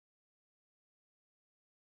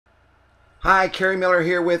Hi, Kerry Miller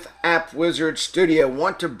here with App Wizard Studio.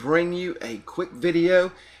 Want to bring you a quick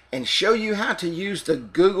video and show you how to use the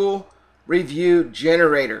Google Review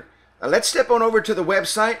Generator. Let's step on over to the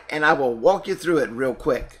website and I will walk you through it real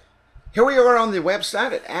quick. Here we are on the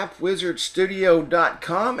website at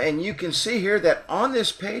appwizardstudio.com, and you can see here that on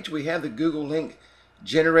this page we have the Google Link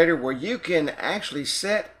Generator where you can actually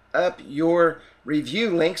set up your review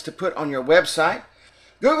links to put on your website.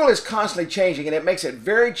 Google is constantly changing, and it makes it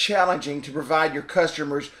very challenging to provide your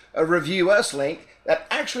customers a Review Us link that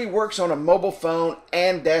actually works on a mobile phone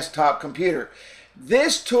and desktop computer.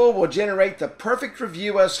 This tool will generate the perfect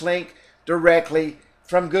Review Us link directly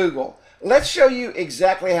from Google. Let's show you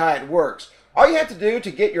exactly how it works. All you have to do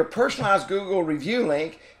to get your personalized Google review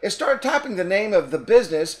link is start typing the name of the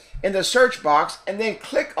business in the search box and then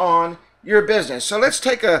click on your business. So let's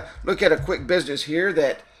take a look at a quick business here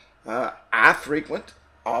that I frequent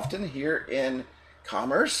often here in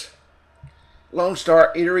Commerce. Lone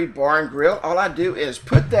Star Eatery Bar and Grill. All I do is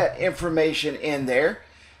put that information in there,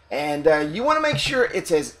 and you want to make sure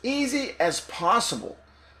it's as easy as possible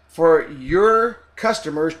for your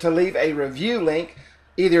customers to leave a review link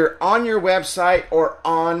either on your website or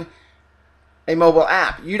on a mobile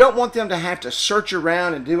app. You don't want them to have to search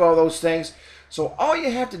around and do all those things. So all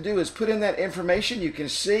you have to do is put in that information. You can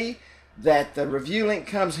see that the review link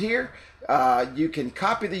comes here. You can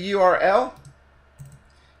copy the URL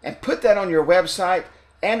and put that on your website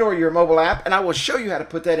and or your mobile app, and I will show you how to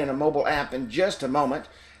put that in a mobile app in just a moment.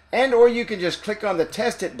 And or you can just click on the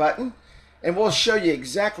test it button and we'll show you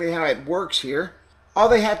exactly how it works here. All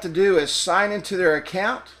they have to do is sign into their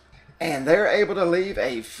account and they're able to leave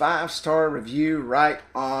a 5-star review right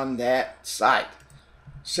on that site.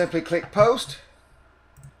 Simply click post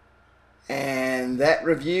and that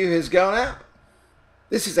review has gone out.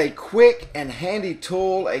 This is a quick and handy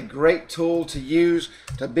tool, a great tool to use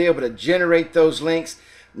to be able to generate those links.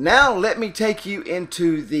 Now let me take you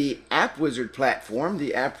into the App Wizard platform,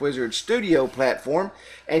 the App Wizard Studio platform,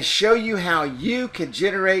 and show you how you can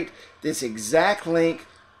generate this exact link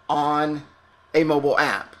on a mobile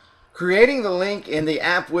app. Creating the link in the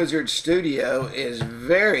App Wizard Studio is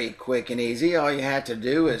very quick and easy. All you have to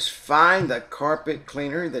do is find the carpet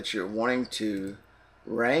cleaner that you're wanting to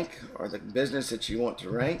rank, or the business that you want to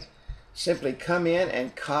rank. Simply come in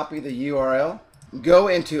and copy the URL. Go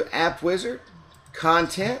into App Wizard,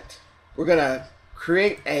 Content. We're going to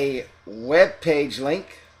create a web page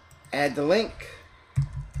link. Add the link.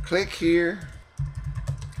 Click here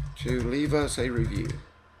to leave us a review.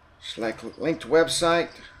 Select linked website.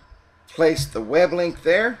 Place the web link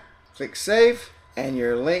there. Click Save, and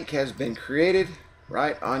your link has been created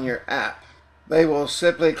right on your app. They will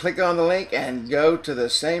simply click on the link and go to the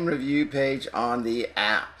same review page on the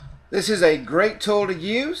app. This is a great tool to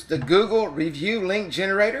use, the Google Review Link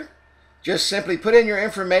Generator. Just simply put in your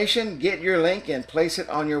information, get your link, and place it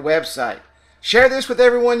on your website. Share this with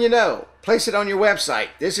everyone you know. Place it on your website.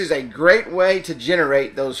 This is a great way to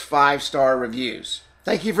generate those 5-star reviews.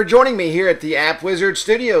 Thank you for joining me here at the App Wizard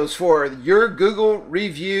Studios for your Google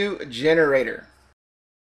Review Generator.